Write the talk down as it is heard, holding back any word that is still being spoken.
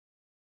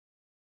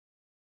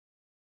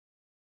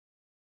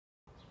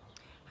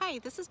Hi,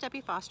 this is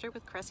Debbie Foster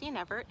with Cressy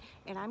Everett,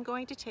 and I'm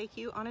going to take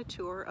you on a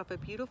tour of a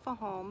beautiful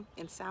home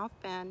in South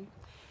Bend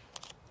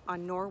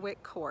on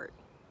Norwich Court.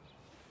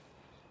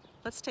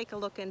 Let's take a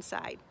look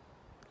inside.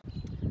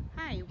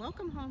 Hi,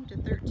 welcome home to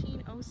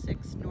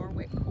 1306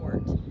 Norwich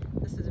Court.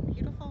 This is a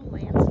beautiful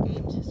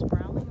landscaped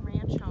sprawling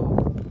ranch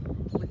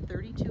home with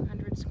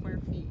 3,200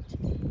 square feet.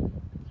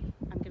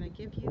 I'm going to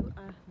give you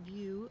a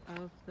view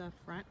of the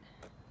front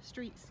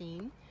street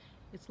scene.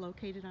 It's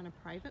located on a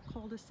private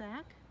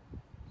cul-de-sac.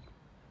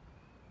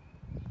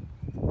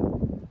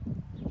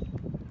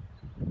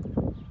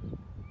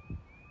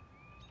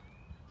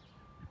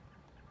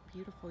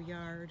 Beautiful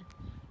yard,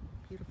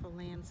 beautiful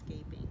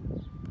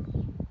landscaping.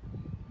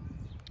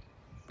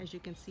 As you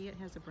can see, it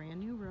has a brand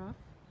new roof.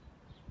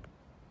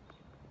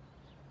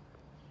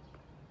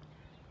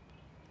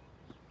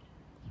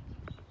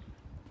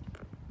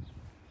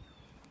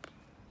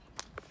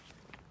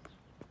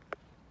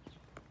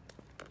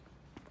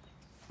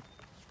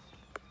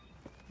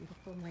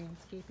 Beautiful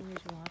landscaping as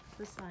you walk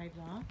the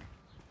sidewalk.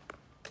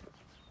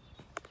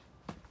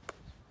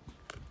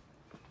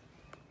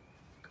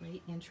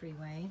 Great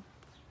entryway.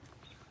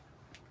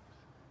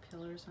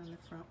 Pillars on the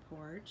front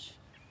porch.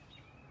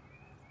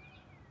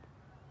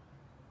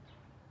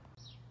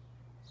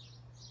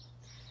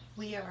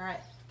 We are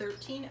at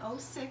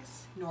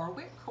 1306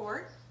 Norwich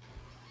Court.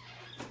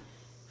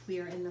 We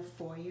are in the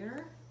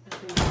foyer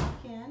as we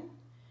walk in.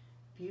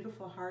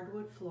 Beautiful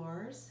hardwood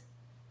floors.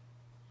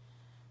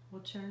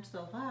 We'll turn to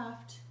the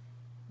left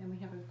and we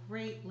have a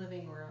great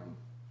living room.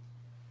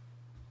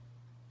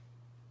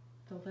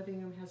 The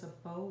living room has a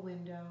bow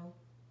window,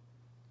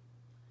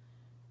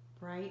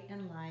 bright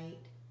and light,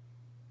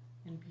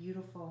 and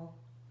beautiful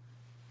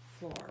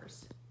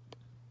floors.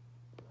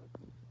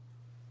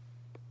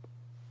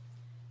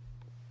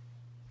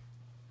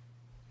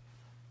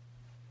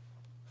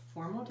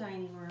 Formal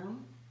dining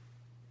room.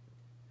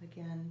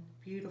 Again,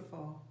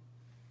 beautiful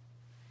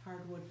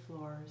hardwood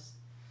floors.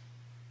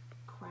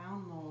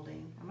 Crown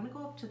molding. I'm going to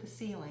go up to the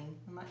ceiling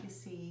and let you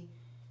see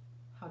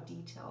how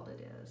detailed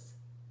it is.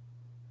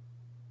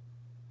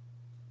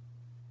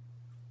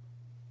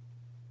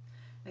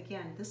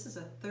 Again, this is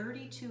a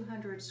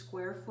 3,200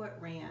 square foot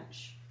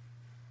ranch.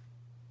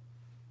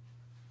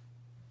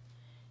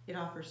 It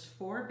offers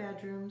 4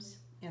 bedrooms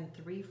and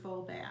 3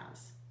 full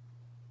baths.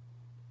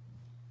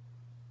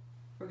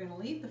 We're going to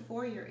leave the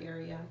foyer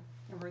area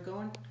and we're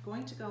going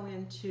to go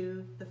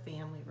into the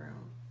family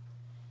room,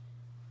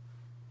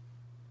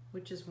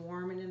 which is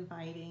warm and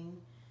inviting.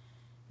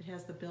 It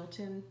has the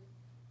built-in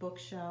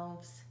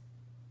bookshelves,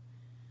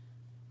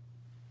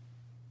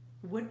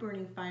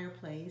 wood-burning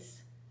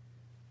fireplace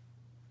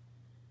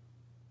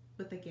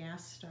with a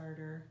gas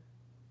starter,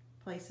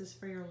 places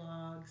for your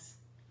logs.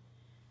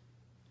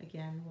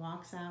 Again,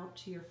 walks out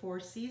to your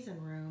 4-season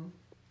room,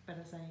 but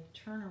as I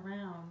turn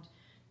around,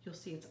 you'll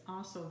see it's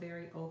also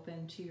very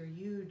open to your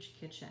huge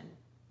kitchen.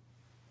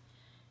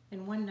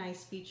 And one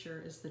nice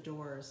feature is the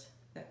doors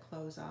that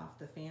close off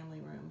the family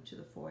room to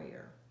the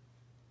foyer.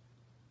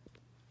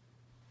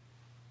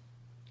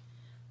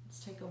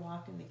 Let's take a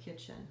walk in the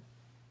kitchen.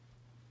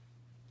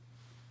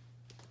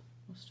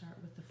 We'll start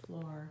with the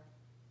floor.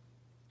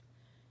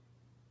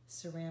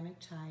 Ceramic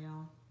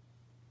tile,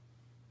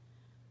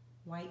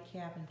 white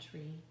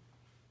cabinetry,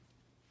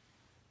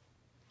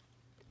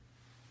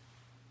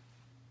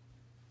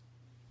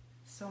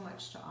 so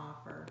much to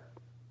offer.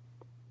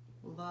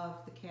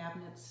 Love the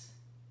cabinets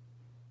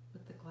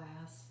with the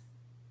glass.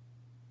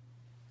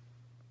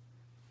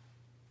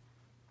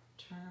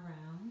 Turn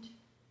around,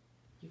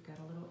 you've got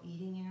a little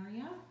eating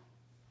area,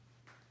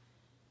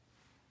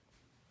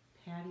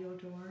 patio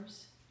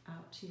doors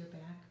out to your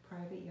back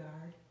private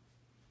yard.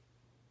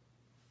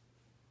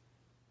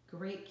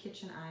 Great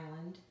kitchen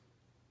island,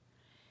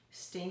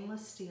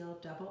 stainless steel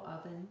double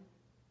oven,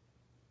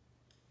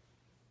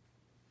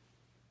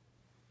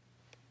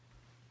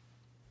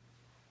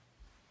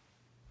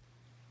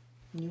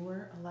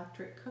 newer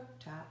electric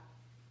cooktop,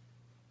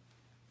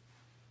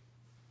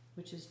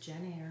 which is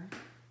Gen Air.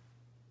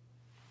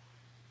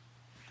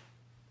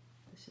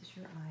 This is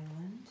your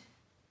island.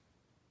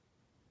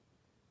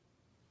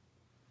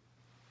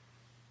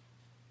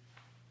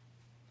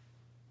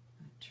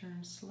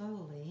 Turn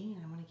slowly,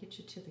 and I want to get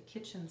you to the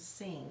kitchen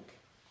sink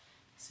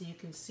so you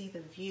can see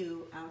the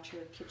view out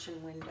your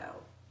kitchen window.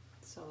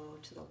 So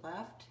to the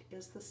left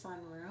is the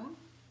sunroom,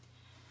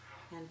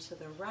 and to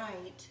the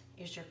right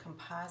is your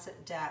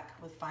composite deck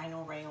with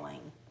vinyl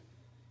railing.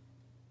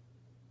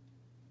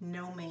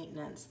 No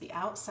maintenance. The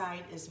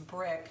outside is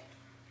brick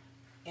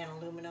and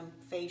aluminum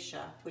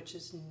fascia, which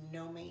is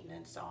no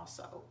maintenance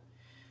also.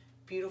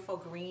 Beautiful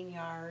green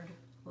yard,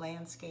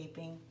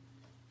 landscaping.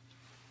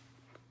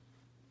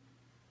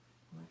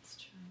 Let's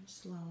turn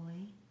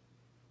slowly.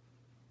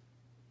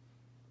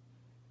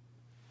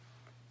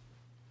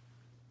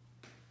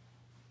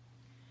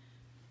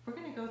 We're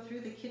going to go through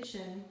the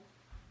kitchen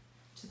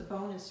to the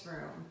bonus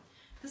room.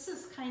 This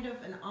is kind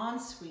of an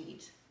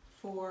ensuite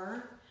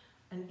for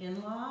an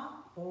in-law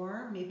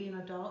or maybe an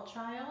adult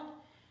child,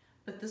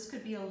 but this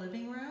could be a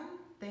living room.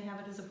 They have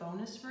it as a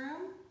bonus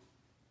room.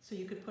 So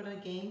you could put a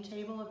game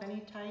table of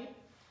any type.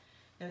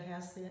 It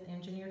has the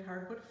engineered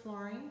hardwood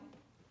flooring.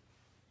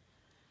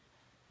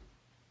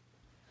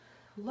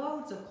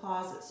 Loads of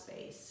closet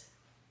space.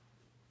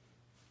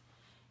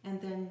 And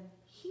then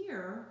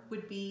here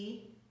would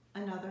be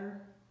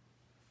another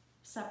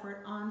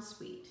separate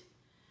ensuite.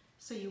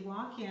 So you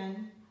walk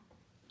in,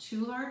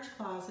 2 large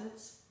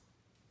closets,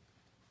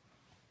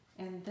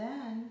 and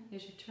then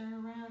as you turn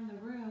around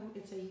the room,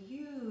 it's a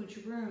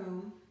huge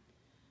room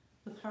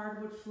with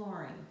hardwood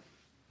flooring.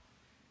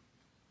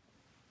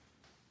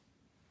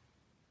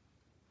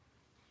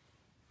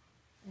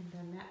 And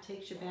then that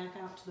takes you back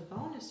out to the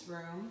bonus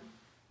room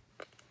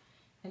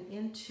and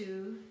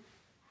into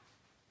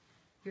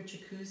your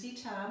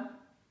jacuzzi tub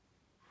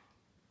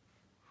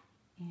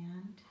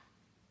and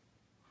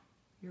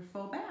your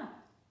faux bath.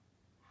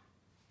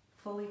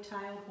 Fully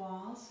tiled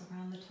walls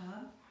around the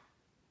tub.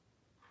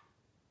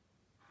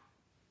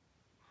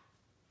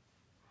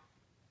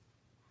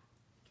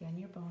 Again,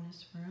 your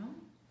bonus room.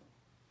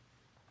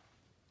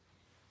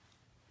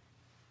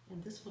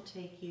 And this will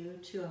take you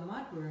to a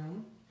mud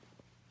room,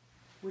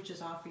 which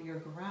is off of your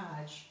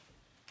garage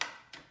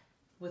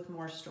with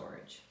more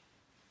storage.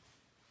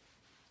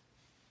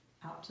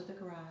 Out to the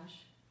garage.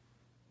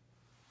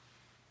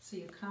 So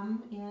you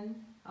come in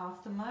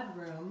off the mud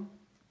room,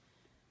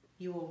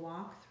 you will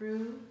walk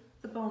through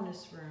the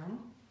bonus room.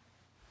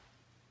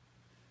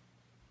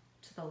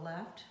 To the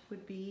left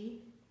would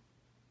be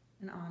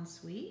an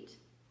ensuite.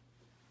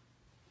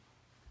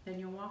 Then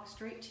you'll walk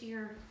straight to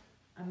your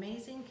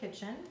amazing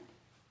kitchen.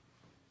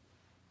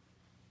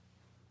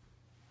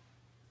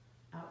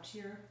 Out to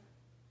your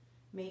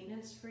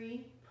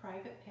maintenance-free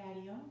private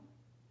patio.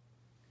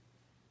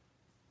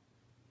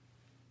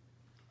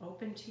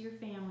 Open to your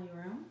family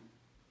room.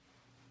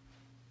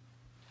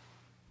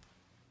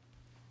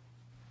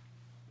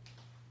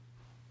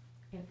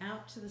 And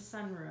out to the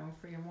sunroom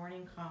for your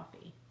morning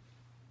coffee.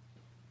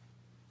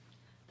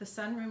 The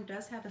sunroom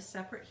does have a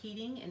separate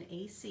heating and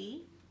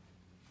AC.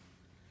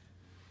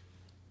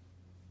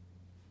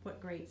 What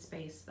great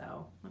space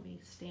though. Let me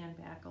stand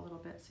back a little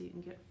bit so you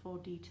can get full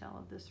detail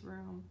of this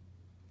room.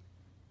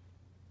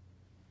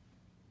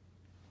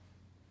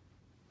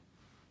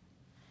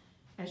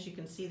 As you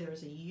can see,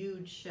 there's a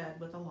huge shed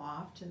with a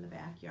loft in the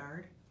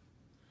backyard.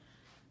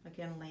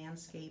 Again,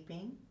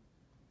 landscaping.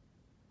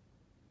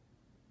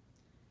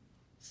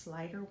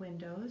 Slider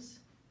windows.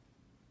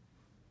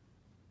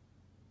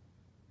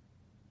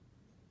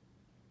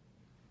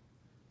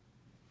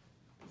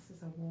 This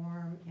is a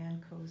warm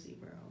and cozy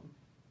room.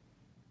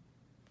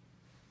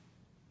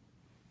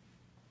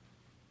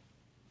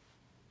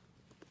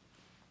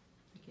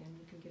 Again,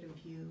 you can get a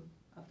view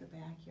of the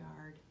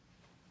backyard.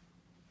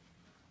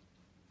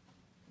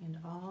 And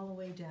all the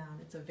way down.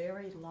 It's a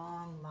very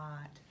long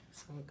lot,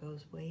 so it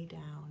goes way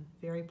down.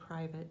 Very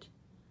private.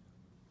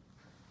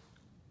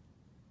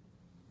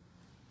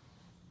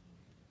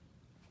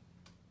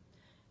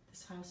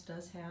 This house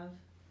does have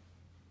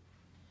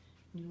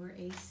newer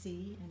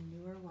AC and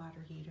newer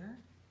water heater.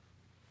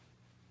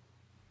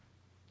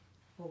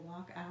 We'll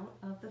walk out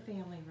of the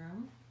family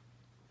room.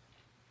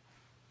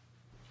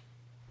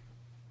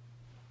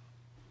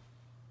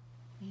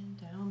 And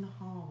down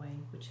the hallway,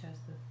 which has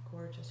the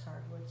gorgeous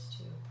hardwoods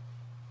too.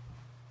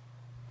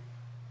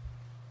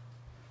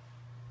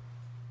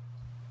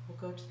 We'll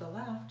go to the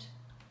left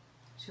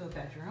to a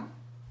bedroom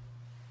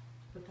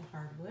with the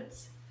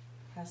hardwoods.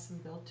 Has some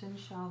built-in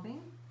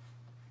shelving,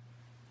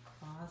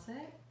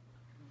 closet,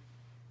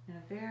 and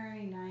a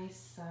very nice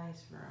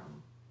size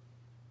room.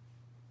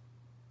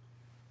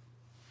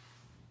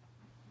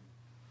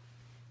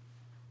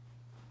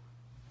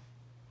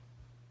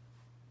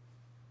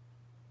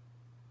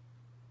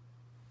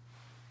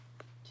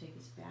 Take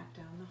us back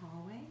down the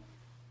hallway.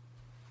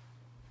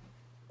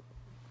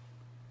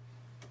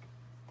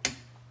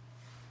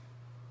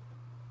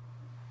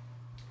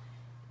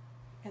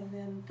 And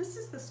then this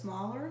is the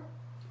smaller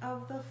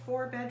of the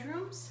 4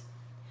 bedrooms,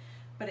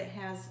 but it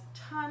has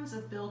tons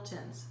of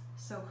built-ins.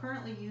 So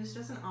currently used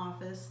as an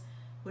office,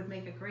 would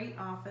make a great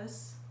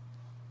office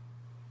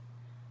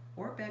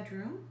or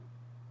bedroom.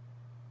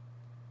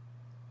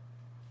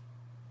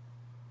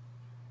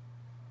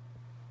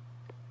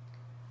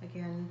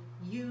 Again,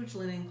 huge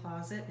linen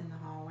closet in the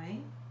hallway.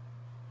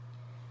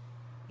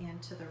 And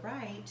to the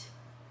right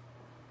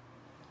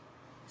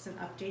is an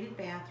updated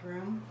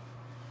bathroom.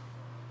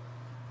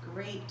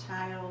 Great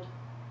tiled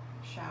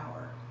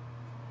shower.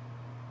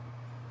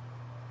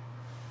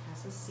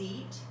 Has a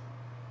seat.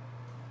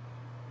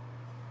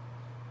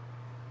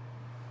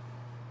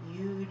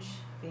 Huge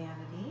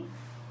vanity.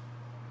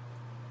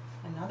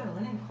 Another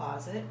linen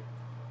closet.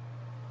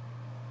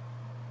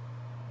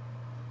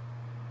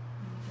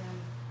 And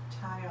again,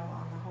 tile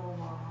on the whole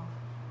wall.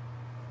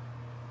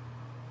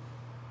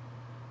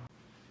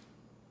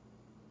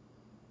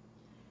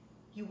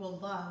 You will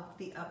love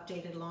the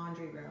updated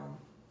laundry room.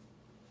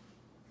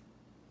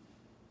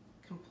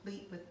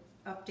 Complete with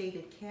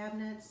updated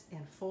cabinets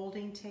and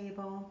folding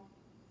table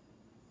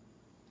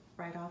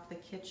right off the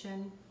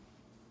kitchen.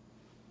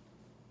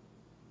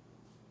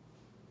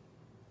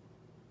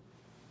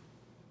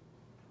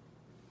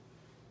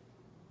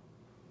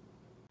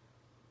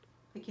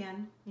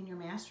 Again, in your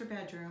master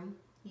bedroom,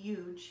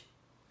 huge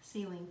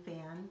ceiling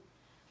fan,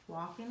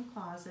 walk-in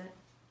closet,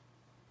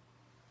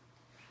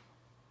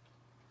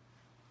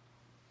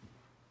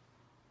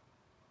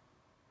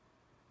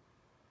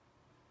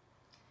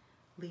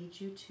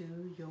 leads you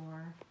to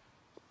your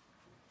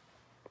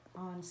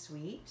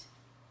ensuite,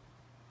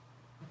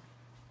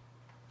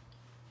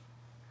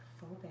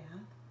 full bath.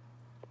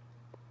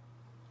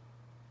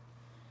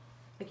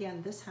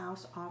 Again, this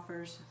house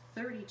offers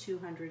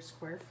 3,200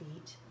 square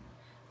feet,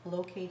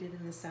 located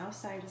in the south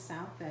side of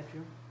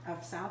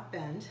South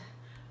Bend,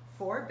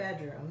 4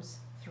 bedrooms,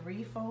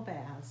 3 full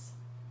baths.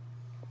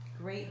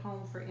 Great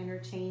home for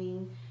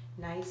entertaining,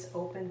 nice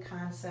open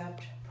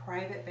concept,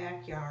 private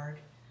backyard,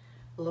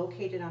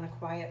 located on a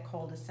quiet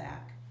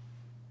cul-de-sac.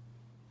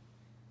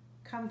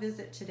 Come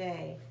visit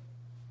today.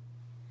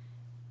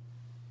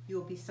 You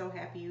will be so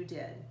happy you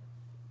did.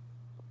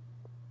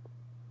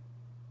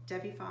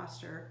 Debbie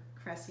Foster,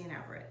 Cressy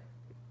Everett.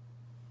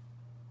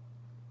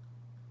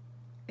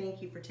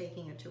 Thank you for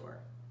taking a tour.